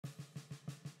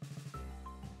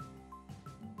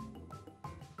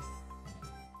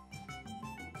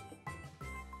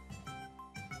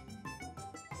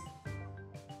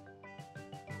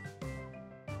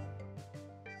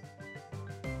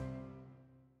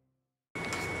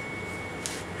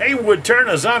Hey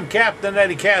Woodturners, I'm Captain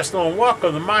Eddie Castro and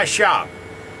welcome to my shop.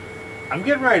 I'm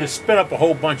getting ready to spin up a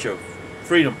whole bunch of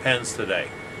Freedom pens today.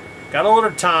 Got a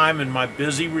little time in my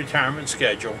busy retirement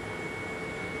schedule.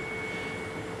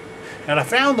 And I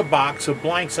found a box of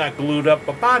blanks I glued up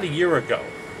about a year ago.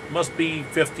 Must be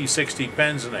 50, 60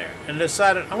 pens in there. And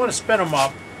decided I'm going to spin them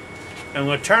up and I'm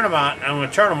going to turn them out, and I'm going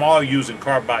to turn them all using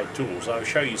carbide tools. I'll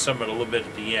show you some of it a little bit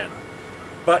at the end.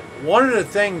 But one of the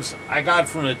things I got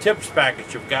from the tips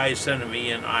package of guys sending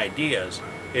me in ideas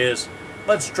is,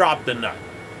 let's drop the nut.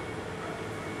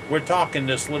 We're talking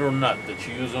this little nut that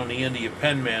you use on the end of your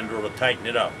pen mandrel to tighten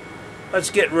it up. Let's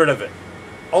get rid of it.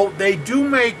 Oh, they do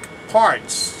make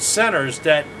parts, centers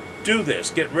that do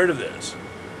this, get rid of this.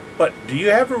 But do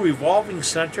you have a revolving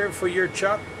center for your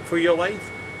chuck, for your lathe?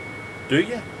 Do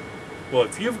you? Well,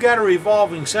 if you've got a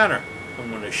revolving center, I'm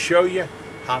going to show you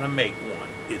how to make one.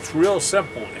 It's real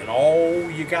simple, and all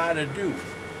you got to do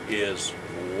is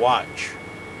watch.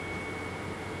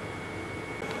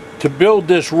 To build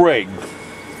this rig,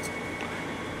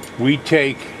 we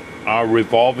take our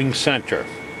revolving center.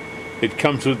 It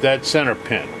comes with that center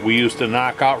pin. We use the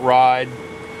knockout rod.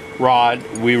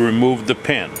 We remove the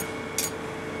pin.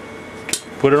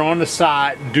 Put it on the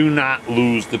side. Do not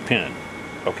lose the pin.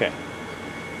 Okay.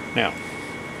 Now,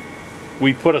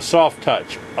 we put a soft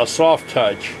touch. A soft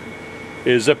touch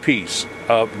is a piece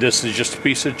of, this is just a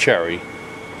piece of cherry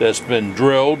that's been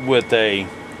drilled with a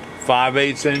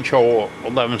 5/8 inch hole,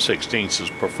 11/16 is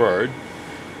preferred,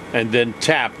 and then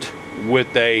tapped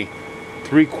with a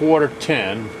 3/4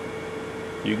 tin.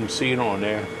 You can see it on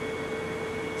there.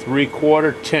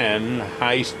 3/4 tin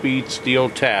high-speed steel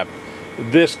tap.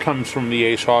 This comes from the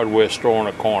Ace Hardware store on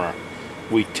the corner.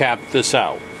 We tap this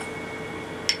out.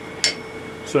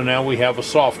 So now we have a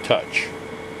soft touch.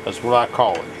 That's what I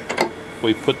call it.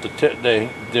 We put the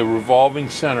revolving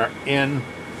center in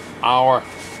our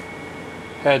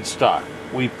headstock.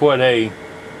 We put a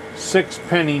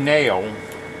 6-penny nail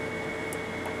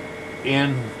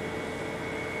in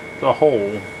the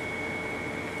hole.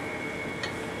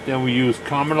 Then we use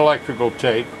common electrical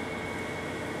tape.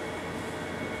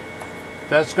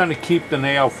 That's going to keep the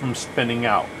nail from spinning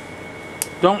out.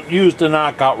 Don't use the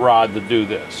knockout rod to do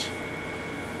this.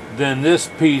 Then this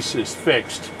piece is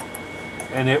fixed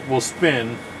and it will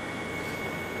spin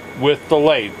with the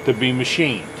lathe to be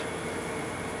machined.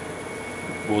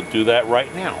 We'll do that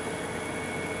right now.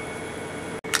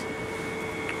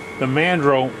 The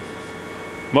mandrel,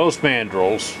 most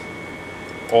mandrels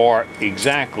are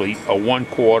exactly a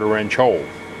 1/4 inch hole.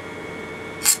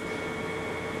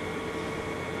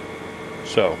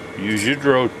 So use your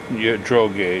drill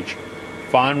gauge,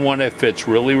 find one that fits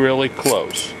really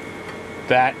close.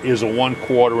 That is a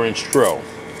 1/4 inch drill.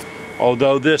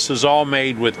 Although this is all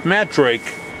made with metric,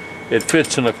 it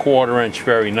fits in a 1/4 inch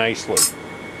very nicely.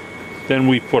 Then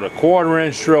we put a 1/4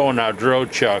 inch drill in our drill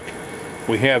chuck.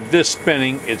 We have this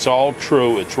spinning, it's all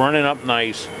true, it's running up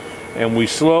nice, and we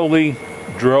slowly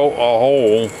drill a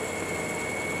hole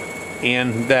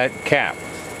in that cap.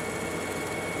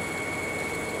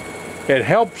 It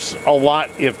helps a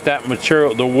lot if that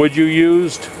material, the wood you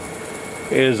used,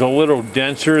 is a little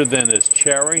denser than this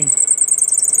cherry.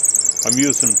 I'm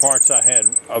using parts I had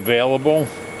available.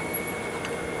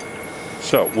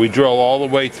 So we drill all the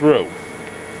way through.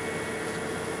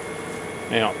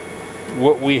 Now,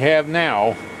 what we have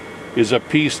now is a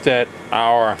piece that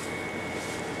our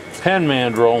pen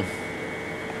mandrel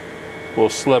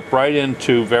will slip right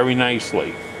into very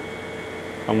nicely.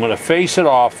 I'm going to face it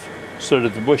off so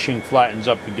that the bushing flattens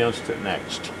up against it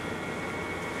next.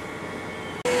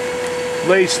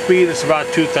 Lathe speed is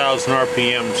about 2,000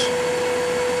 RPMs.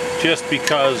 Just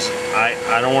because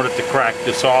I don't want it to crack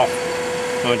this off.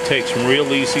 I'm going to take some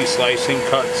real easy slicing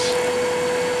cuts.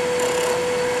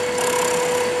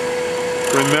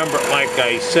 Remember, like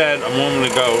I said a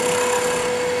moment ago,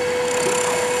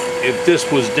 if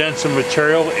this was denser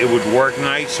material, it would work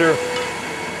nicer.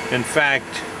 In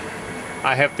fact,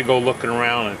 I have to go looking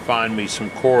around and find me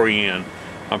some corian.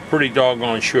 I'm pretty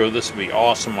doggone sure this would be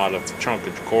awesome out of a chunk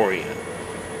of corian.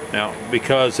 Now,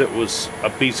 because it was a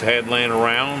piece I had laying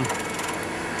around,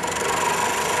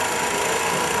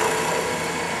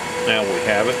 now we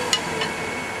have it.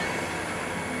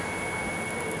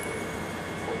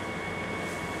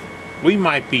 We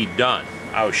might be done.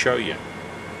 I'll show you.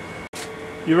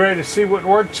 You ready to see what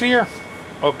works here?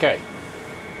 Okay.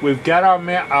 We've got our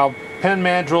pen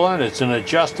mandrel in. It's an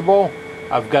adjustable.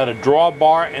 I've got a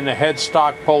drawbar in the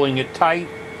headstock pulling it tight.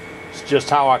 It's just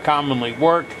how I commonly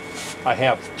work. I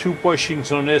have 2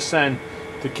 bushings on this end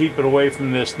to keep it away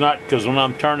from this nut, because when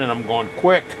I'm turning I'm going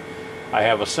quick. I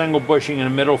have a single bushing in the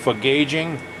middle for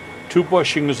gauging, 2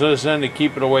 bushings of this end to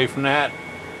keep it away from that.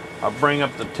 I'll bring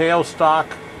up the tailstock,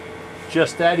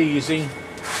 just that easy.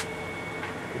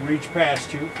 Reach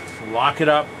past you, lock it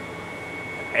up,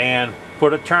 and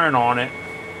put a turn on it,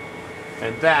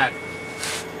 and that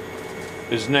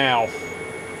is now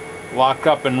locked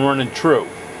up and running true.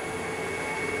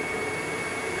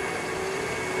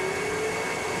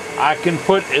 I can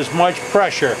put as much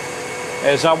pressure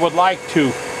as I would like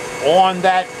to on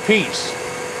that piece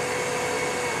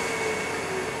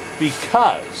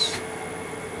because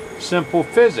simple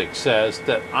physics says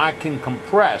that I can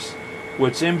compress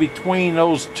what's in between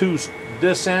those two,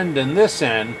 this end and this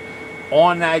end,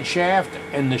 on that shaft,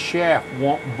 and the shaft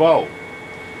won't bow.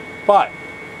 But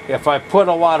if I put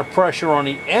a lot of pressure on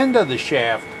the end of the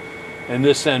shaft and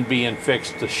this end being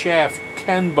fixed, the shaft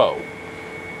can bow.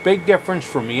 Big difference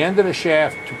from the end of the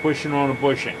shaft to pushing on the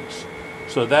bushings.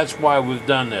 So that's why we've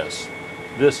done this.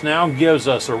 This now gives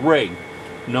us a rig.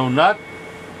 No nut.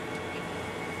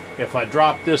 If I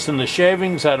drop this in the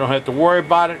shavings, I don't have to worry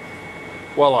about it.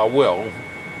 Well, I will,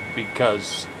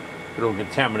 because it'll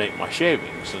contaminate my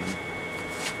shavings. And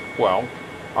well,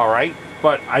 alright,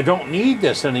 but I don't need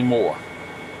this anymore.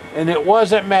 And it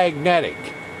wasn't magnetic.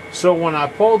 So when I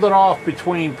pulled it off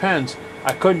between pens,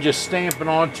 I couldn't just stamp it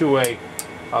onto a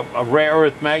rare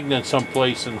earth magnet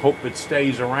someplace and hope it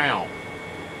stays around.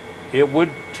 It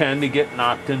would tend to get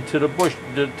knocked into the bush,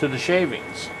 to the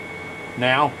shavings.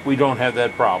 Now we don't have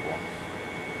that problem.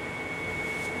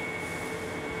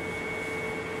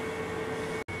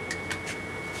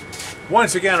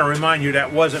 Once again, I remind you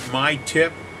that wasn't my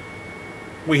tip.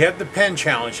 We had the pen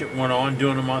challenge that went on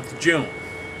during the month of June.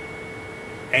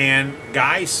 And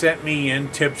guys sent me in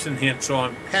tips and hints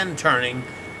on pen turning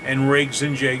and rigs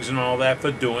and jigs and all that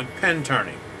for doing pen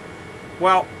turning.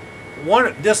 Well,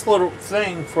 this little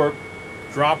thing for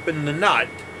dropping the nut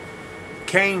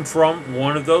came from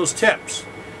one of those tips.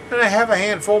 And I have a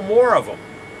handful more of them.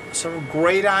 Some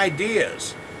great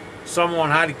ideas. Some on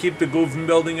how to keep the glue from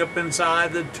building up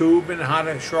inside the tube and how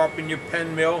to sharpen your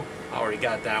pen mill. I already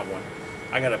got that one.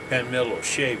 I got a pen mill that'll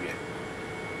shave you.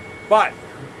 But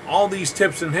all these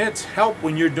tips and hints help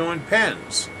when you're doing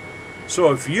pens.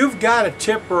 So if you've got a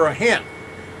tip or a hint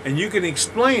and you can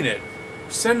explain it,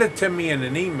 send it to me in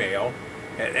an email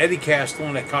at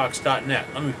eddiecastelin@cox.net.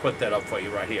 Let me put that up for you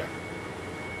right here.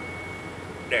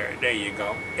 There you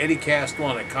go.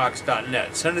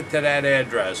 eddiecastelin@cox.net. Send it to that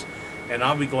address and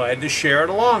I'll be glad to share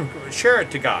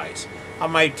it to guys. I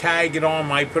might tag it on,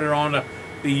 might put it on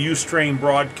the Ustream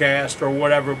broadcast or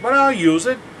whatever, but I'll use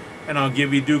it and I'll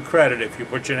give you due credit if you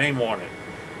put your name on it.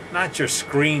 Not your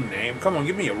screen name. Come on,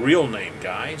 give me a real name,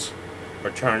 guys.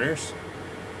 Returners.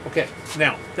 Okay,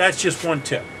 now, that's just one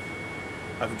tip.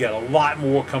 I've got a lot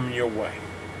more coming your way.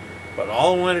 But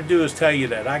all I want to do is tell you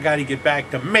that I got to get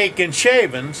back to making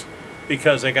shavings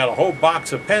because I got a whole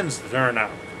box of pens to turn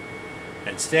out.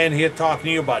 And standing here talking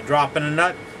to you about dropping a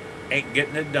nut ain't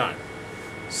getting it done.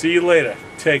 See you later.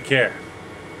 Take care.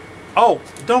 Oh,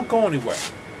 don't go anywhere.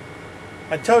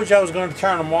 I told you I was going to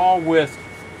turn them all with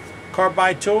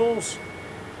carbide tools.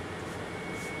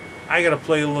 I gotta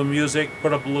play a little music,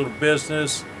 put up a little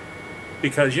business,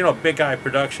 because you know Big Eye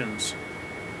Productions,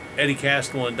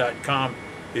 EddieCastelin.com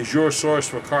is your source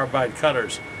for carbide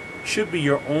cutters. Should be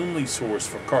your only source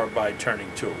for carbide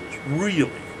turning tools,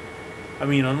 really. I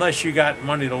mean, unless you got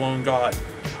money to loan God,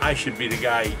 I should be the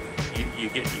guy you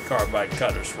get your carbide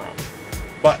cutters from.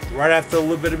 But right after a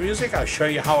little bit of music, I'll show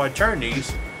you how I turn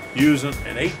these using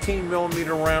an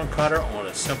 18mm round cutter on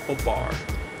a simple bar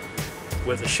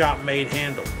with a shop-made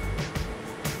handle.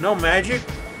 No magic,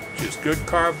 just good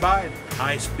carbide,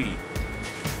 high speed.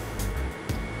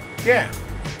 Yeah,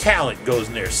 talent goes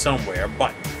in there somewhere,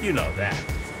 but you know that.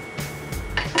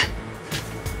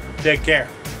 Take care.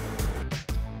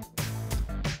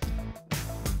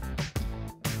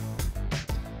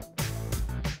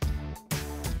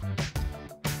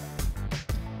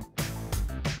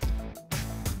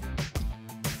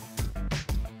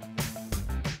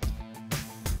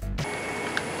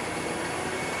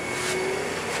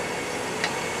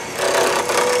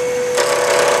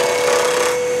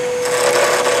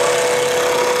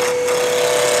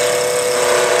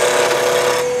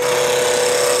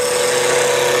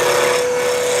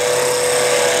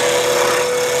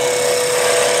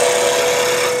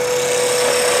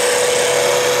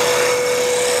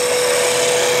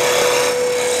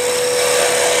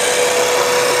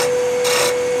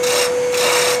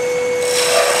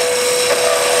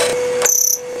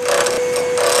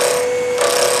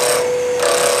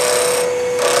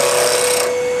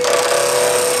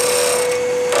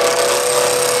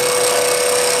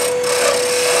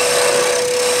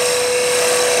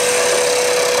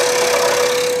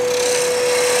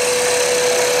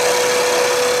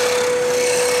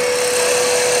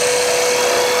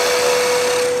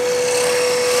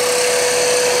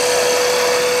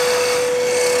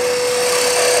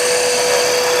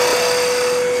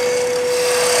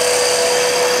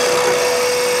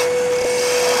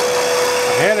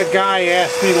 guy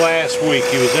asked me last week,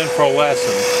 he was in for a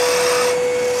lesson,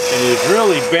 and he was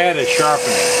really bad at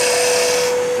sharpening.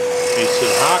 He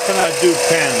said, how can I do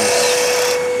pens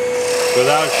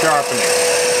without sharpening?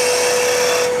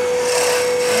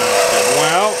 And I said,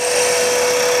 well,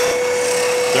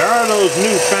 there are those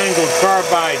newfangled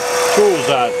carbide tools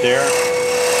out there.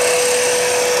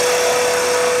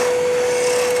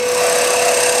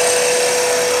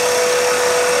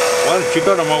 Why don't you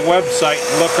go to my website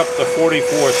and look up the 44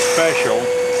 Special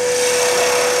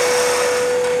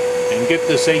and get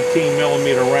this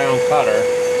 18mm round cutter.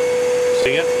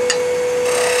 See it?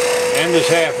 And this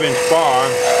 1/2-inch bar.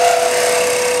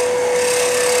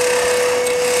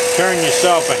 Turn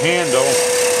yourself a handle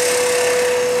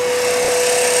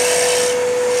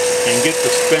and get to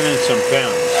spinning some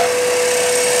pens.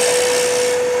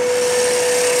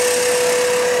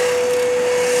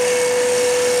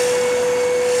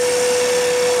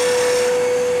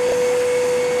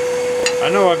 I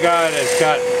know a guy that's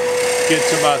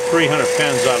gets about 300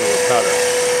 pens out of the cutter.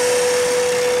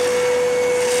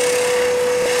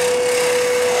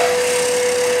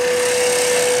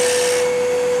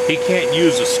 He can't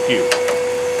use a skew.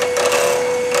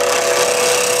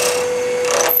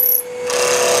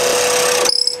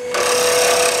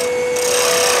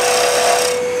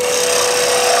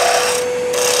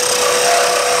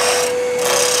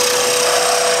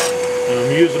 And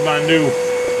I'm using my new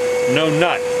no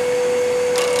nut.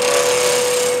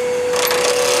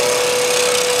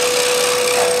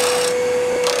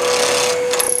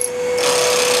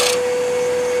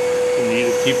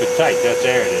 Keep it tight,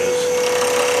 there it is.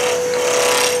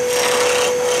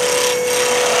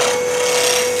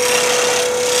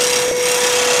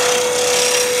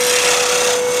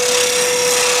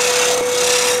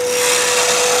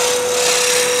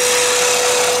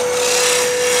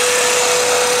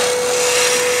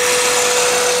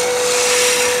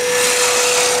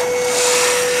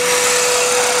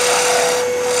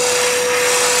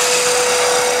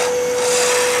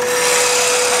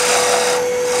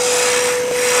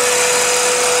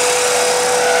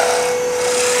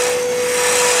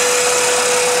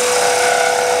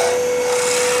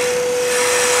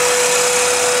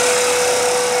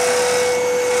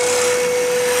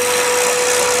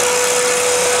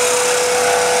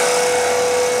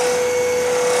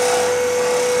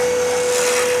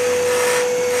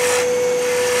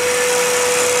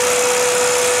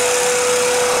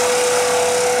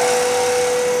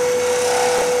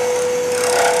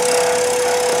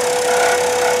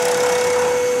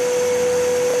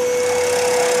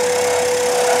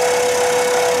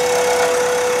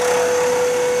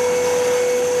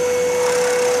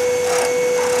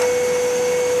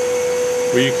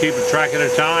 Were you keeping track of the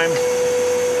time?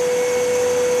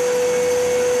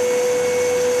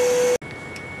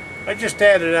 I just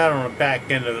added that on the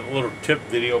back end of the little tip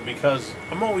video because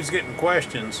I'm always getting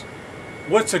questions.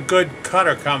 What's a good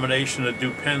cutter combination to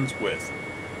do pens with?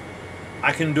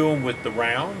 I can do them with the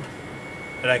round,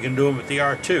 and I can do them with the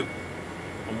R2.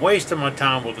 I'm wasting my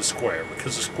time with the square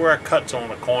because the square cuts on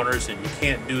the corners and you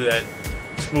can't do that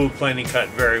smooth planing cut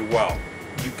very well.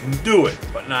 You can do it,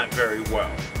 but not very well.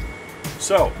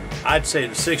 So, I'd say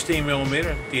the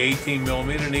 16mm, the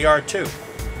 18mm, and the R2.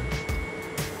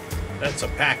 That's a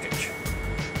package.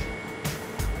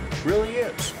 It really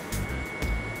is.